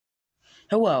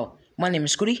Hello, my name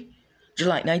is Cody.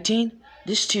 July 19,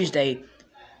 this Tuesday.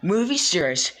 Movie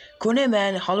series, Cody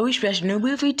Man, Halloween Special New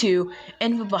Movie 2,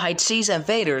 and the Behind Seas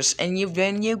Invaders, and you've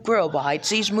been new girl Behind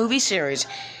Seas movie series.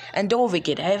 And don't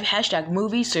forget, have hashtag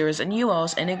movie series and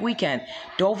ULs and a weekend.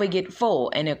 Don't forget fall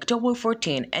and October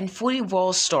 14 and fully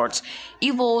Evil starts.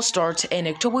 Evil starts in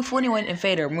October 21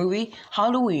 Invader movie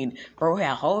Halloween.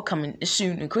 Hall coming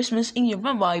soon in Christmas in your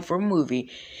Mumbai for a movie.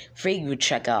 Favorite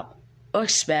check out. Or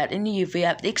expect in the UV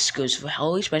app the exclusive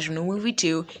Halloween Special New Movie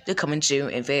 2 the coming soon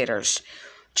Invaders.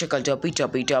 Check out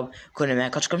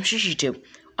www.codymac.com YouTube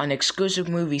on exclusive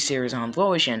movie series on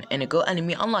television and a Go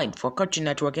Anime Online for Cartoon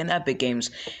Network and Epic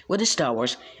Games with the Star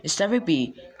Wars Star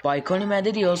B by Cody Man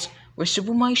Videos with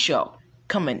Super Mario Show.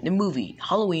 Comment the movie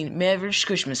Halloween Mavericks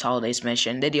Christmas Holidays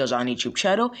Mission videos on YouTube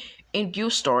channel in due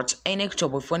starts in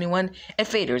October 21 and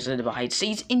Faders at the Behind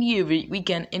Seas in the every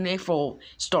weekend in April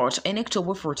starts in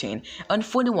October 14 and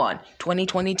 41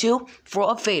 2022 for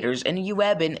a Faders and you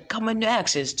have been coming to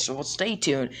access, so stay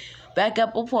tuned. Back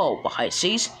up will follow Behind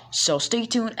Seas, so stay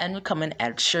tuned and comment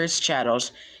at shares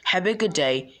channels. Have a good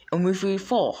day and movie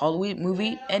fall Halloween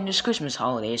movie and this Christmas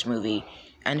holidays movie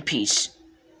and peace.